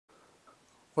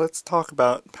Let's talk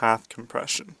about path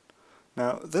compression.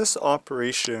 Now, this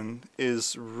operation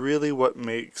is really what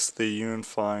makes the union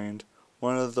find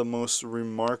one of the most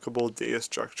remarkable data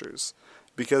structures,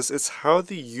 because it's how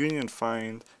the union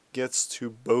find gets to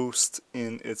boast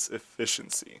in its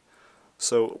efficiency.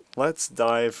 So let's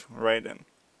dive right in.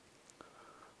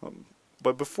 Um,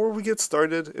 but before we get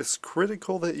started, it's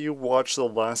critical that you watch the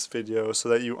last video so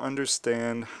that you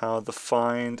understand how the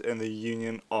find and the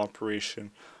union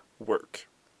operation work.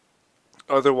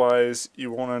 Otherwise, you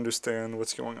won't understand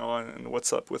what's going on and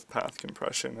what's up with path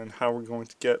compression and how we're going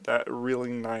to get that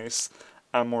really nice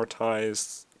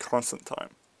amortized constant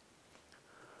time.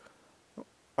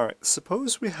 Alright,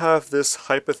 suppose we have this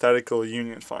hypothetical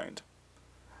union find.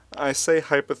 I say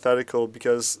hypothetical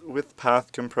because with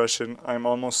path compression, I'm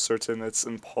almost certain it's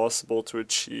impossible to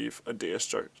achieve a data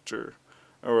structure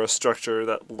or a structure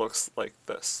that looks like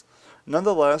this.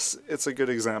 Nonetheless, it's a good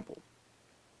example.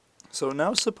 So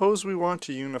now suppose we want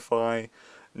to unify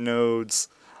nodes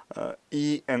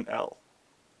E and L,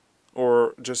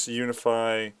 or just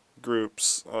unify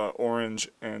groups orange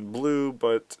and blue,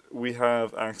 but we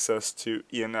have access to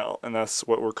E and L, and that's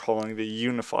what we're calling the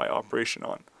unify operation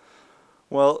on.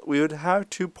 Well, we would have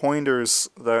two pointers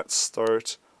that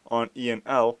start on E and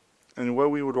L, and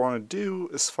what we would want to do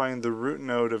is find the root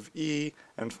node of E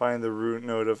and find the root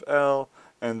node of L,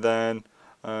 and then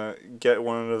get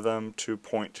one of them to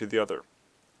point to the other.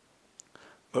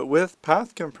 But with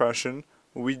path compression,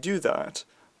 we do that,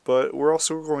 but we're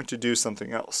also going to do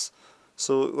something else.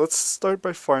 So let's start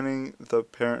by finding the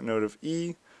parent node of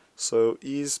E. So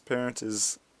E's parent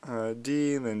is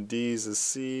D, and then D's is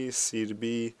C, C to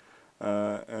B,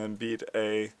 and B to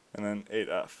A, and then A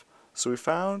to F. So we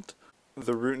found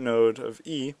the root node of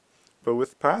E, but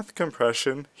with path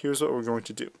compression, here's what we're going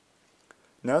to do.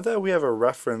 Now that we have a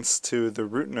reference to the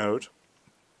root node,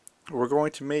 we're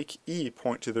going to make E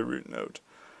point to the root node.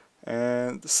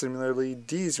 And similarly,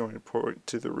 D is going to point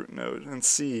to the root node, and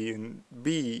C, and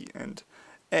B, and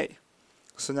A.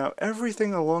 So now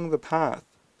everything along the path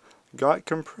got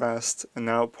compressed and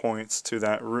now points to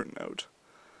that root node.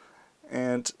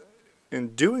 And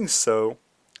in doing so,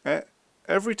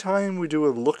 every time we do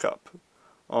a lookup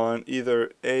on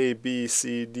either A, B,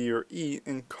 C, D, or E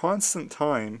in constant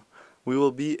time, we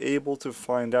will be able to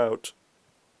find out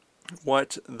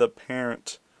what the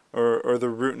parent or the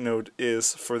root node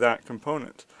is for that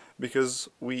component, because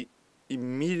we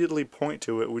immediately point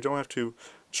to it. We don't have to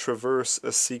traverse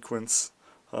a sequence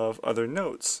of other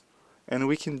nodes. And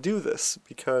we can do this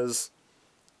because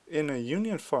in a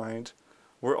union find,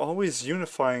 we're always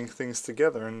unifying things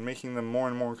together and making them more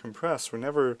and more compressed. We're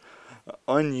never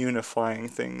ununifying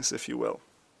things, if you will.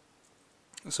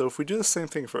 So if we do the same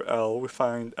thing for L, we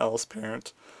find L's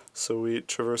parent, so we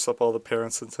traverse up all the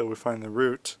parents until we find the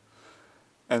root,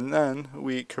 and then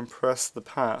we compress the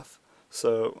path.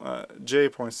 So J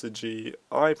points to G,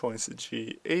 I points to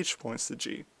G, H points to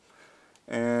G,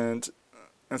 and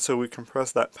so we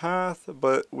compress that path,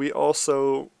 but we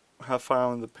also have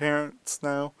found the parents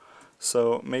now,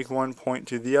 so make one point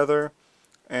to the other,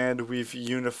 and we've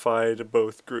unified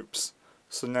both groups.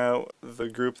 So now the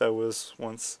group that was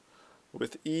once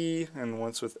with E and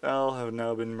once with L have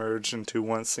now been merged into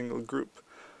one single group.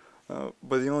 But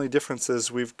the only difference is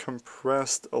we've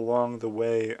compressed along the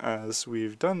way as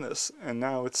we've done this, and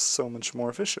now it's so much more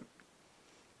efficient.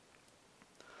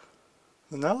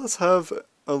 Now let's have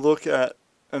a look at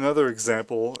another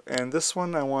example, and this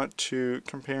one I want to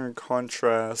compare and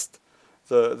contrast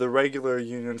the regular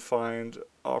union find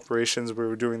operations we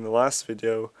were doing in the last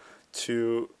video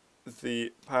to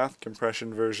the path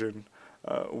compression version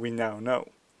we now know.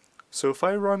 So if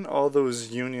I run all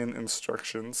those union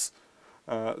instructions,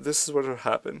 this is what would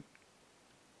happen.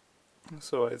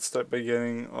 So I'd start by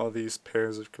getting all these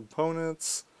pairs of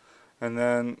components, and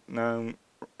then now I'm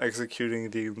executing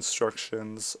the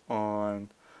instructions on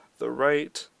the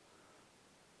right.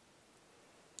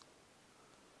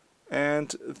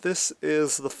 And this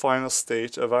is the final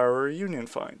state of our union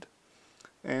find.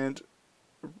 And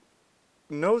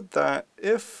note that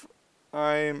if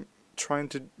I'm trying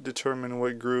to determine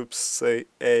what groups, say,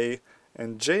 A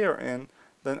and J are in,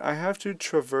 then I have to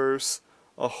traverse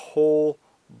a whole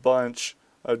bunch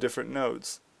of different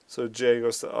nodes. So J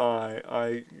goes to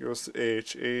I goes to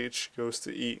H goes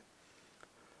to E.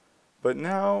 But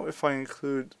now if I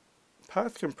include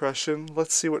path compression,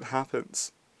 let's see what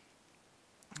happens.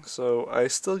 So I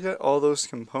still get all those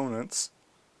components,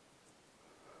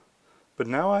 but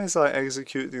now as I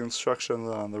execute the instruction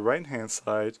on the right hand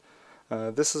side,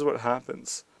 this is what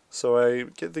happens. So I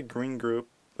get the green group,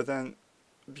 but then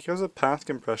because of path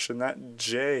compression, that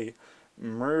J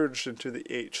merged into the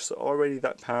H, so already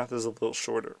that path is a little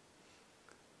shorter.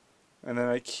 And then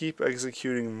I keep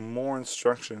executing more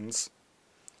instructions,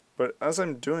 but as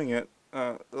I'm doing it,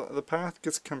 the path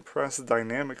gets compressed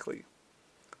dynamically.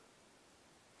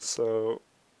 So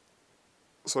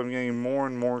I'm getting more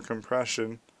and more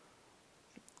compression,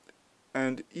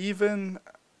 and even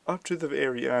up to the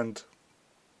very end.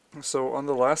 So on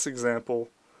the last example,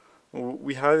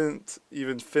 we hadn't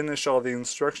even finished all the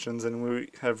instructions and we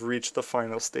have reached the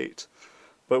final state.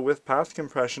 But with path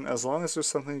compression, as long as there's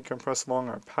something to compress along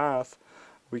our path,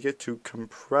 we get to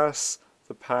compress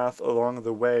the path along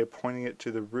the way, pointing it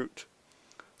to the root.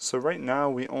 So right now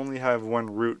we only have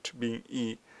one root, being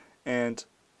E, and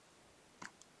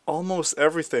almost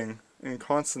everything in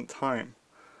constant time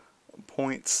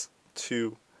points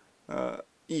to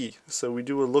E. So we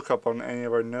do a lookup on any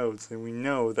of our nodes and we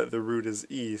know that the root is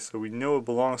E, so we know it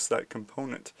belongs to that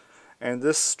component. And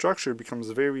this structure becomes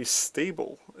very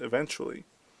stable eventually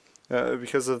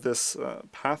because of this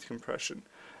path compression.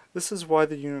 This is why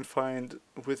the union find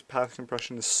with path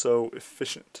compression is so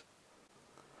efficient.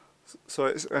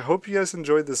 So I hope you guys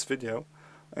enjoyed this video,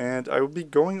 and I will be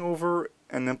going over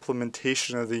an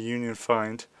implementation of the union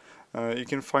find. You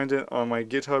can find it on my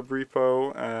GitHub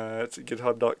repo at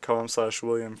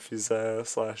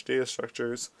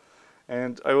github.com/williamfizet/datastructures,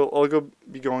 and I'll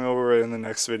be going over it in the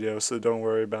next video, so don't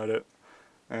worry about it.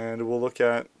 And we'll look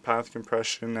at path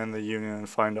compression and the union and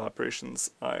find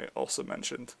operations I also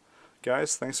mentioned.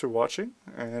 Guys, thanks for watching,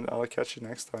 and I'll catch you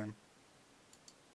next time.